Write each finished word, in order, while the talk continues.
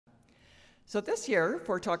So this year,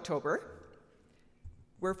 for Talktober,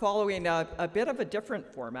 we're following a bit of a different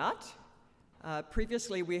format.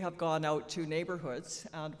 Previously, we have gone out to neighborhoods,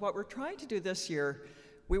 and what we're trying to do this year,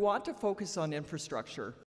 we want to focus on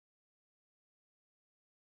infrastructure.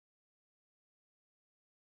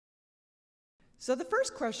 So the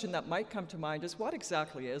first question that might come to mind is, what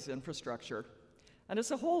exactly is infrastructure? And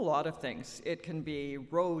it's a whole lot of things. It can be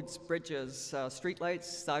roads, bridges, streetlights,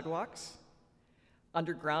 sidewalks.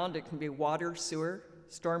 Underground, it can be water, sewer,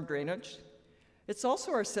 storm drainage. It's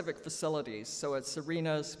also our civic facilities, so it's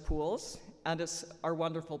arenas, pools, and it's our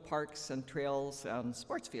wonderful parks and trails and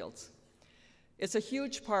sports fields. It's a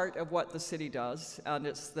huge part of what the city does, and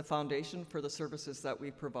it's the foundation for the services that we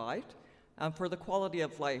provide and for the quality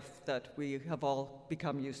of life that we have all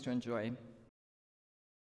become used to enjoying.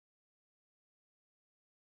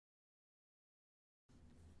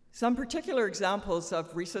 Some particular examples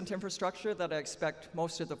of recent infrastructure that I expect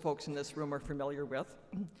most of the folks in this room are familiar with.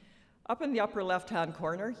 Up in the upper left-hand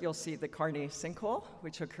corner, you'll see the Carney sinkhole,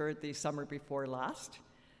 which occurred the summer before last.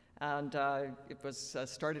 And it was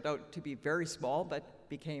started out to be very small, but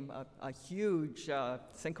became a huge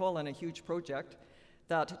sinkhole and a huge project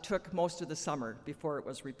that took most of the summer before it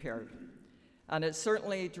was repaired. And it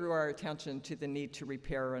certainly drew our attention to the need to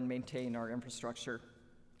repair and maintain our infrastructure.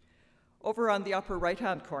 Over on the upper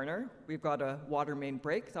right-hand corner, we've got a water main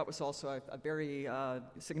break. That was also a very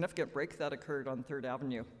significant break that occurred on 3rd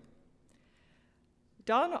Avenue.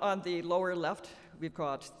 Down on the lower left, we've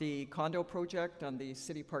got the condo project on the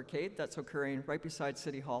City Parkade that's occurring right beside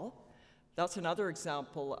City Hall. That's another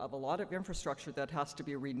example of a lot of infrastructure that has to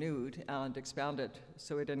be renewed and expanded.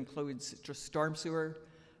 So it includes just storm sewer,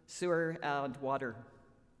 and water.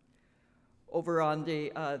 Over on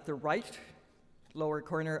the right, lower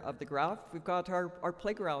corner of the graph, we've got our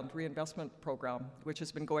playground reinvestment program, which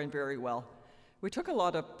has been going very well. We took a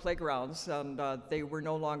lot of playgrounds and they were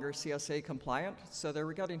no longer CSA compliant, so they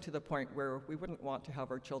were getting to the point where we wouldn't want to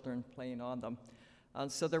have our children playing on them.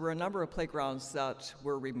 And so there were a number of playgrounds that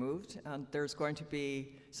were removed, and there's going to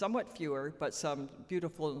be somewhat fewer, but some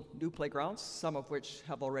beautiful new playgrounds, some of which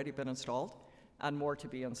have already been installed, and more to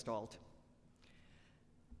be installed.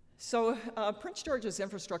 So Prince George's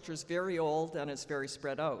infrastructure is very old and it's very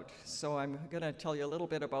spread out. So I'm going to tell you a little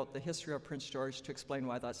bit about the history of Prince George to explain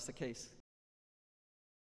why that's the case.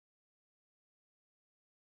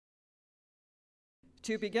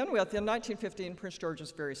 To begin with, in 1915, Prince George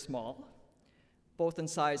was very small, both in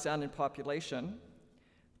size and in population.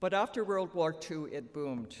 But after World War II, it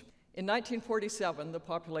boomed. In 1947, the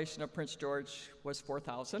population of Prince George was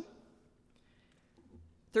 4,000.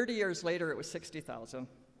 30 years later, it was 60,000.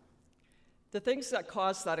 The things that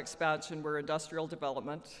caused that expansion were industrial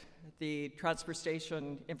development, the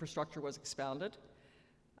transportation infrastructure was expanded,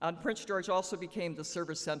 and Prince George also became the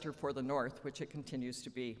service center for the North, which it continues to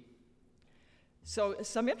be. So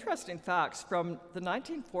some interesting facts: from the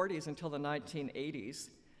 1940s until the 1980s,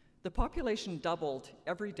 the population doubled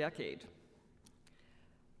every decade.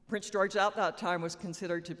 Prince George at that time was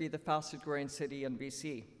considered to be the fastest growing city in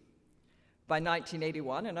BC. By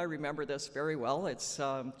 1981, and I remember this very well, it's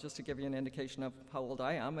just to give you an indication of how old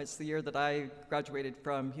I am, it's the year that I graduated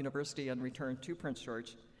from university and returned to Prince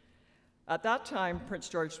George. At that time, Prince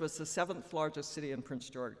George was the 7th largest city in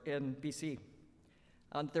BC.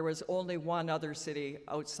 And there was only one other city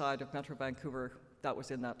outside of Metro Vancouver that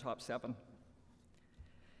was in that top 7.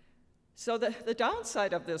 So the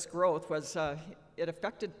downside of this growth was it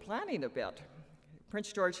affected planning a bit.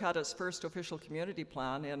 Prince George had its first official community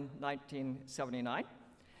plan in 1979.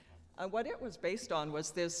 And what it was based on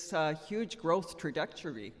was this huge growth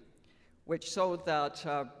trajectory, which showed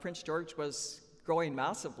that Prince George was growing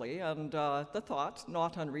massively, and the thought,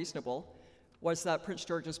 not unreasonable, was that Prince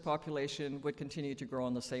George's population would continue to grow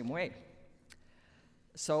in the same way.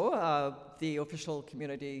 So the official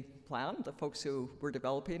community plan, the folks who were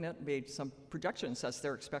developing it, made some projections, as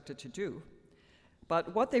they're expected to do.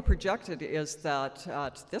 But what they projected is that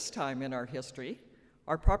at this time in our history,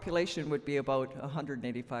 our population would be about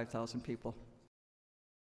 185,000 people.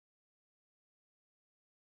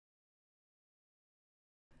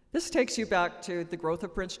 This takes you back to the growth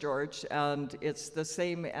of Prince George, and it's the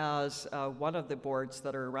same as one of the boards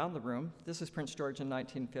that are around the room. This is Prince George in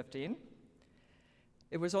 1915.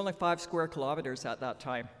 It was only 5 square kilometers at that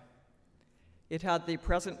time. It had the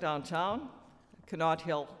present downtown, Connaught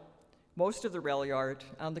Hill, most of the rail yard,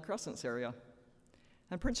 and the Crescents area.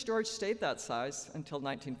 And Prince George stayed that size until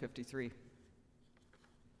 1953.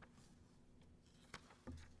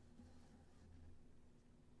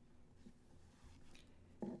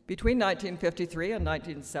 Between 1953 and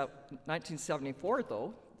 1974,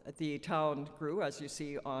 though, the town grew, as you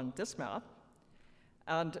see on this map,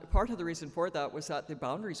 And part of the reason for that was that the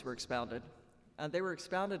boundaries were expanded, and they were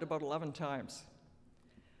expanded about 11 times.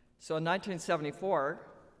 So in 1974,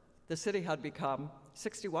 the city had become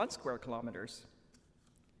 61 square kilometers.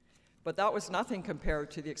 But that was nothing compared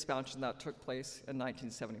to the expansion that took place in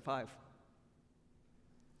 1975.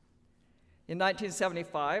 In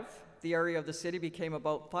 1975, the area of the city became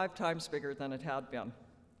about 5 times bigger than it had been.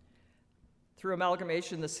 Through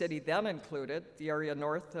amalgamation, the city then included the area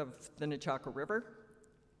north of the Nechako River.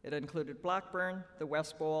 It included Blackburn, the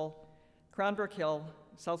West Bowl, Cranbrook Hill,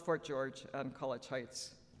 South Fort George, and College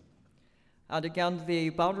Heights. And again, the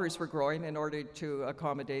boundaries were growing in order to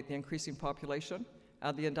accommodate the increasing population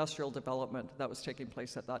and the industrial development that was taking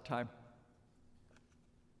place at that time.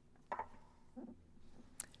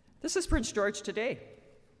 This is Prince George today.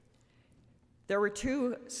 There were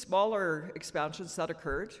 2 smaller expansions that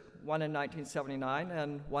occurred, one in 1979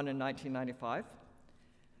 and one in 1995.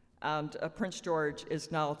 And Prince George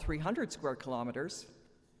is now 300 square kilometers,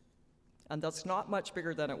 and that's not much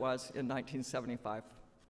bigger than it was in 1975.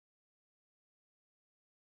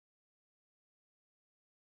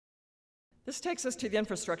 This takes us to the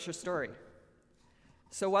infrastructure story.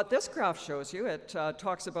 So what this graph shows you, it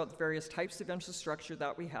talks about the various types of infrastructure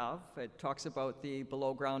that we have. It talks about the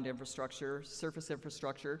below-ground infrastructure, surface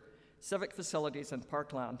infrastructure, civic facilities, and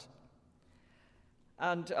parkland.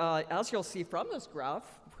 And as you'll see from this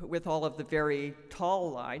graph, with all of the very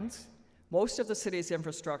tall lines, most of the city's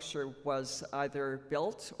infrastructure was either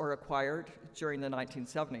built or acquired during the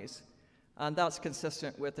 1970s. And that's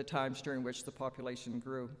consistent with the times during which the population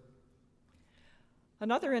grew.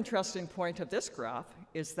 Another interesting point of this graph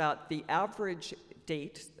is that the average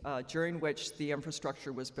date during which the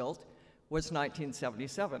infrastructure was built was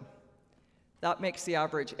 1977. That makes the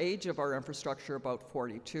average age of our infrastructure about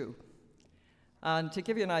 42. And to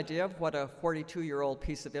give you an idea of what a 42-year-old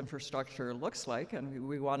piece of infrastructure looks like, and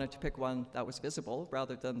we wanted to pick one that was visible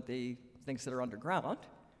rather than the things that are underground,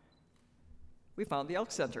 we found the Elk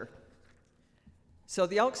Center. So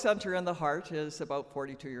the Elk Center in the heart is about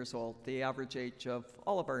 42 years old, the average age of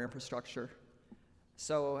all of our infrastructure.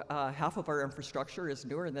 So half of our infrastructure is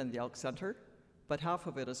newer than the Elk Center, but half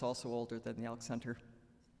of it is also older than the Elk Center.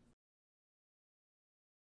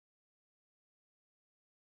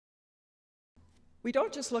 We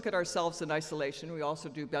don't just look at ourselves in isolation, we also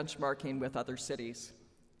do benchmarking with other cities.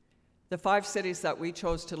 The 5 cities that we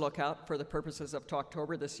chose to look at for the purposes of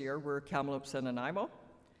Talktober this year were Kamloops and Nanaimo.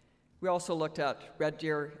 We also looked at Red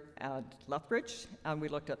Deer and Lethbridge, and we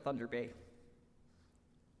looked at Thunder Bay.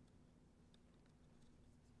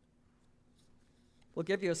 We'll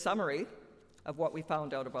give you a summary of what we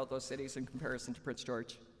found out about those cities in comparison to Prince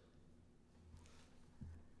George.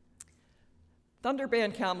 Thunder Bay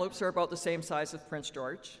and Kamloops are about the same size as Prince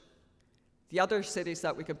George. The other cities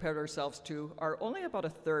that we compared ourselves to are only about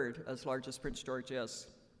 1/3 as large as Prince George is.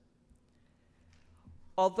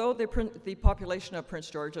 Although the population of Prince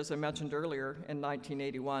George, as I mentioned earlier, in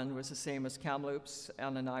 1981 was the same as Kamloops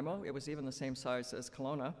and Nanaimo, it was even the same size as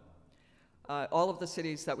Kelowna, all of the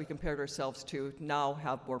cities that we compared ourselves to now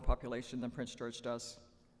have more population than Prince George does.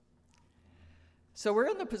 So we're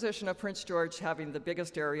in the position of Prince George having the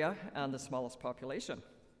biggest area and the smallest population.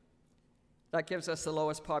 That gives us the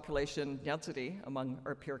lowest population density among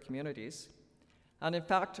our peer communities. And in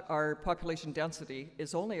fact, our population density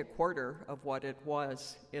is only 1/4 of what it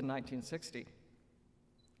was in 1960.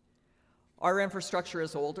 Our infrastructure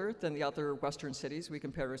is older than the other Western cities we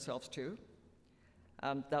compare ourselves to.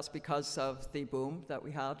 And that's because of the boom that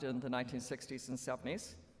we had in the 1960s and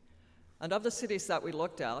 70s. And of the cities that we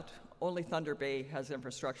looked at, only Thunder Bay has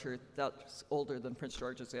infrastructure that's older than Prince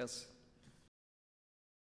George's is.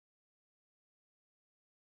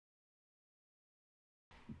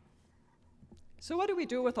 So what do we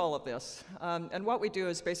do with all of this? And what we do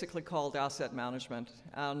is basically called asset management.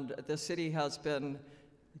 And the city has been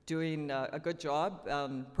doing a good job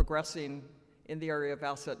progressing in the area of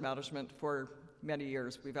asset management for many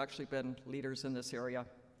years. We've actually been leaders in this area.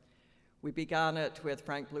 We began it with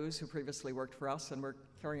Frank Blues, who previously worked for us, and we're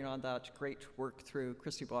carrying on that great work through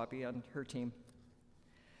Christy Bobby and her team.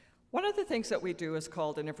 One of the things that we do is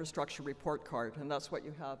called an infrastructure report card, and that's what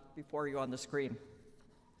you have before you on the screen.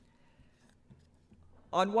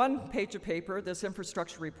 On one page of paper, this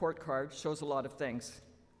infrastructure report card shows a lot of things.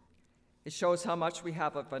 It shows how much we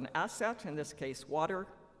have of an asset, in this case water,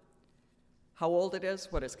 how old it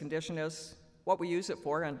is, what its condition is, what we use it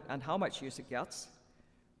for and how much use it gets,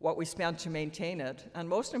 what we spend to maintain it, and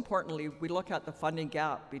most importantly, we look at the funding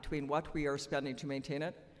gap between what we are spending to maintain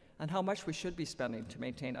it and how much we should be spending to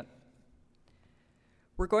maintain it.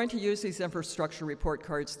 We're going to use these infrastructure report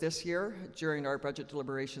cards this year during our budget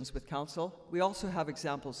deliberations with Council. We also have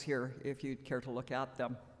examples here if you'd care to look at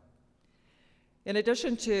them. In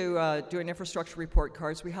addition to doing infrastructure report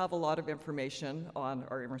cards, we have a lot of information on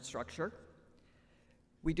our infrastructure.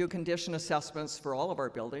 We do condition assessments for all of our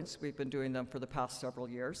buildings. We've been doing them for the past several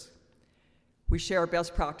years. We share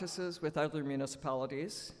best practices with other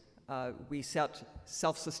municipalities. We set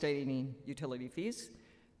self-sustaining utility fees,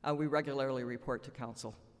 and we regularly report to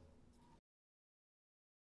Council.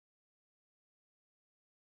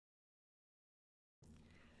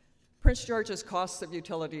 Prince George's costs of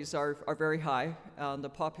utilities are very high, and the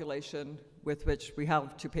population with which we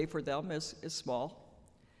have to pay for them is small.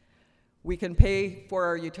 We can pay for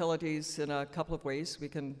our utilities in a couple of ways. We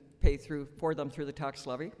can pay for them through the tax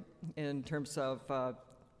levy in terms of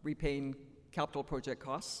repaying capital project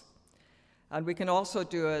costs. And we can also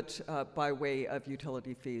do it by way of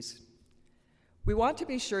utility fees. We want to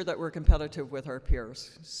be sure that we're competitive with our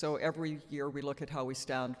peers, so every year we look at how we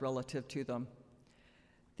stand relative to them.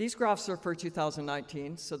 These graphs are for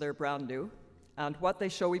 2019, so they're brand new. And what they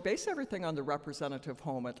show, we base everything on the representative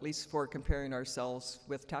home, at least for comparing ourselves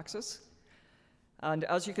with taxes. And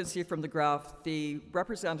as you can see from the graph, the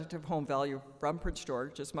representative home value from Prince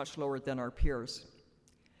George is much lower than our peers.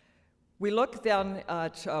 We look then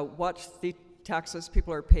at what the taxes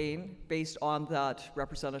people are paying based on that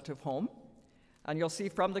representative home. And you'll see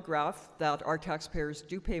from the graph that our taxpayers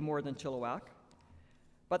do pay more than Chilliwack,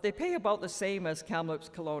 but they pay about the same as Kamloops,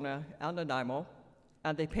 Kelowna, and Nanaimo,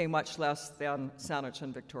 and they pay much less than Saanich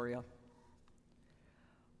and Victoria.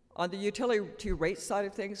 On the utility rate side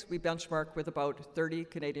of things, we benchmark with about 30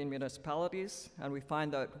 Canadian municipalities, and we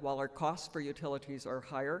find that while our costs for utilities are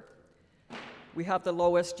higher, we have the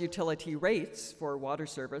lowest utility rates for water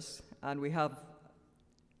service, and we have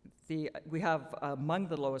among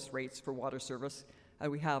the lowest rates for water service, and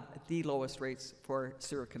we have the lowest rates for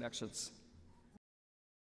sewer connections.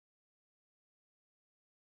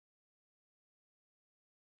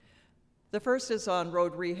 The first is on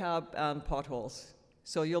road rehab and potholes.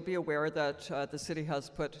 So you'll be aware that the city has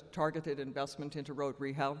put targeted investment into road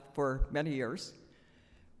rehab for many years.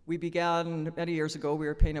 We began many years ago, we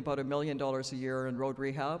were paying about $1 million a year in road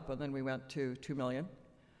rehab, and then we went to $2 million.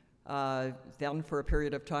 Then for a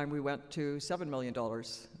period of time, we went to $7 million.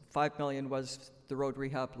 $5 million was the road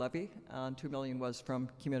rehab levy, and $2 million was from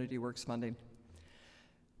community works funding.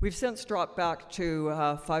 We've since dropped back to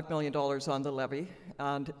 $5 million on the levy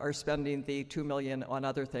and are spending the $2 million on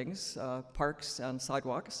other things, parks and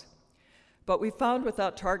sidewalks. But we found with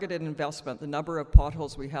that targeted investment, the number of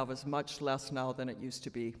potholes we have is much less now than it used to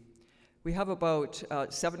be. We have about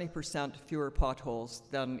 70% fewer potholes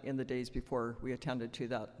than in the days before we attended to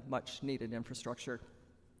that much needed infrastructure.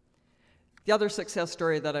 The other success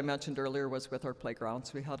story that I mentioned earlier was with our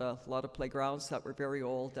playgrounds. We had a lot of playgrounds that were very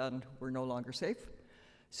old and were no longer safe.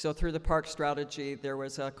 So through the park strategy, there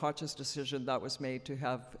was a conscious decision that was made to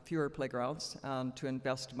have fewer playgrounds and to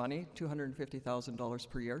invest money, $250,000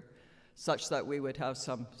 per year, such that we would have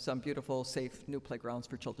some beautiful, safe, new playgrounds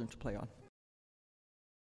for children to play on.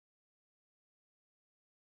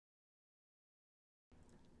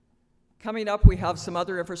 Coming up, we have some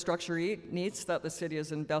other infrastructure needs that the city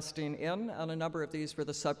is investing in, and a number of these were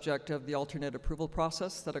the subject of the alternate approval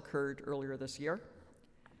process that occurred earlier this year.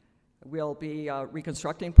 We'll be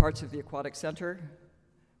reconstructing parts of the aquatic center.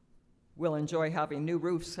 We'll enjoy having new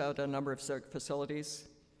roofs at a number of facilities.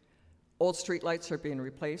 Old streetlights are being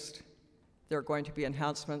replaced. There are going to be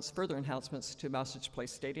further enhancements to Message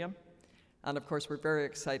Place Stadium. And of course, we're very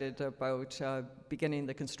excited about beginning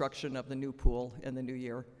the construction of the new pool in the new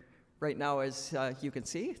year. Right now, as you can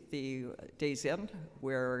see, the Days Inn,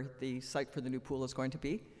 where the site for the new pool is going to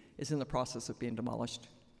be, is in the process of being demolished.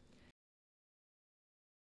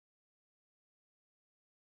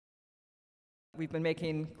 We've been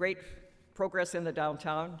making great progress in the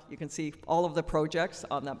downtown. You can see all of the projects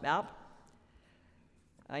on that map.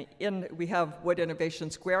 We have Wood Innovation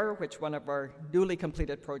Square, which is one of our newly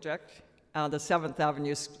completed projects. The 7th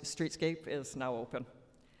Avenue streetscape is now open.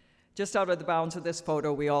 Just out of the bounds of this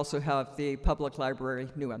photo, we also have the Public Library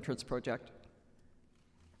new entrance project.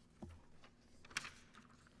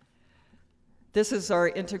 This is our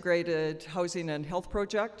integrated housing and health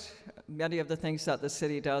project. Many of the things that the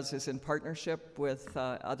city does is in partnership with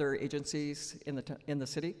other agencies in the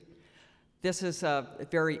city. This is a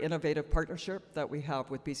very innovative partnership that we have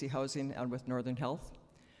with BC Housing and with Northern Health.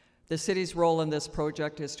 The city's role in this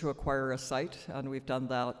project is to acquire a site, and we've done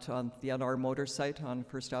that on the NR Motors site on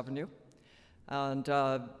First Avenue. And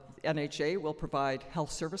NHA will provide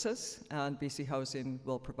health services, and BC Housing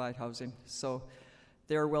will provide housing. So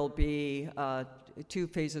There will be 2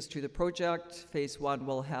 phases to the project. Phase 1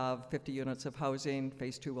 will have 50 units of housing.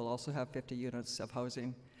 Phase 2 will also have 50 units of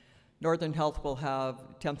housing. Northern Health will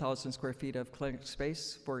have 10,000 square feet of clinic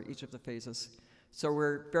space for each of the phases. So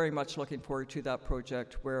we're very much looking forward to that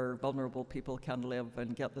project where vulnerable people can live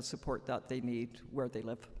and get the support that they need where they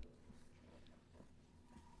live.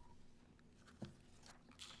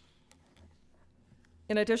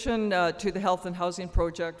 In addition to the health and housing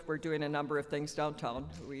project, we're doing a number of things downtown.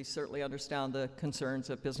 We certainly understand the concerns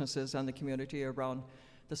of businesses and the community around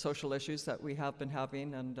the social issues that we have been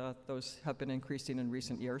having, and those have been increasing in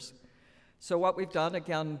recent years. So what we've done,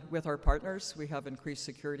 again, with our partners, we have increased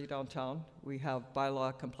security downtown. We have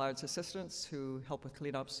bylaw compliance assistants who help with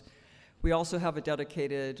cleanups. We also have a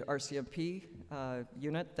dedicated RCMP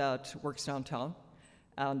unit that works downtown.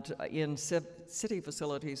 And in city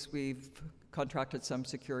facilities, we've contracted some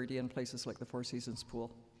security in places like the Four Seasons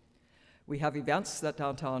Pool. We have events that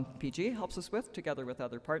Downtown PG helps us with, together with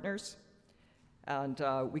other partners. And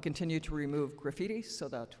we continue to remove graffiti so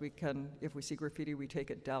that we can, if we see graffiti, we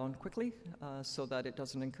take it down quickly so that it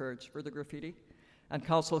doesn't encourage further graffiti. And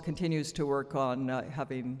council continues to work on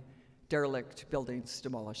having derelict buildings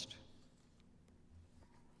demolished.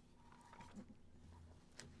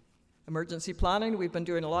 Emergency planning, we've been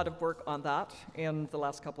doing a lot of work on that in the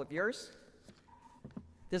last couple of years.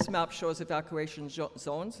 This map shows evacuation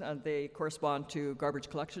zones, and they correspond to garbage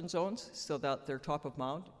collection zones so that they're top of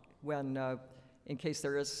mind when in case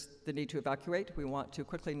there is the need to evacuate. We want to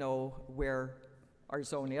quickly know where our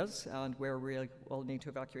zone is and where we will need to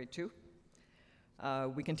evacuate to.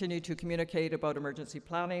 We continue to communicate about emergency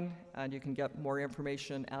planning, and you can get more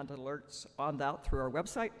information and alerts on that through our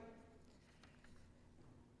website.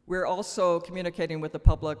 We're also communicating with the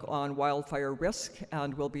public on wildfire risk,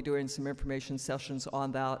 and we'll be doing some information sessions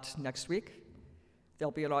on that next week.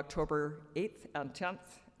 They'll be on October 8th and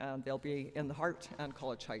 10th, and they'll be in the Heart and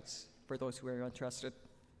College Heights for those who are interested.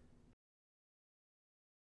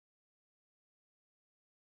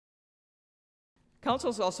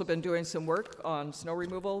 Council's also been doing some work on snow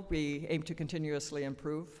removal. We aim to continuously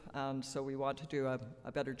improve, and so we want to do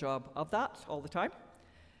a better job of that all the time.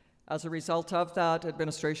 As a result of that,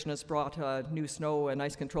 administration has brought a new snow and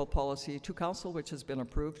ice control policy to council, which has been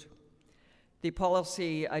approved. The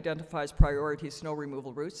policy identifies priority snow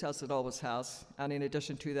removal routes, as it always has, and in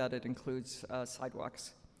addition to that, it includes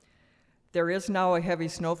sidewalks. There is now a heavy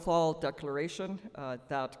snowfall declaration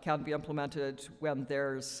that can be implemented when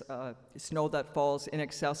there's snow that falls in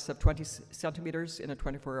excess of 20 centimeters in a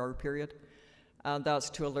 24-hour period. And that's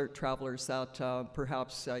to alert travelers that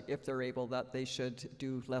perhaps, if they're able, that they should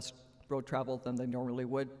do less road travel than they normally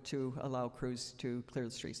would to allow crews to clear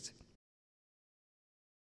the streets.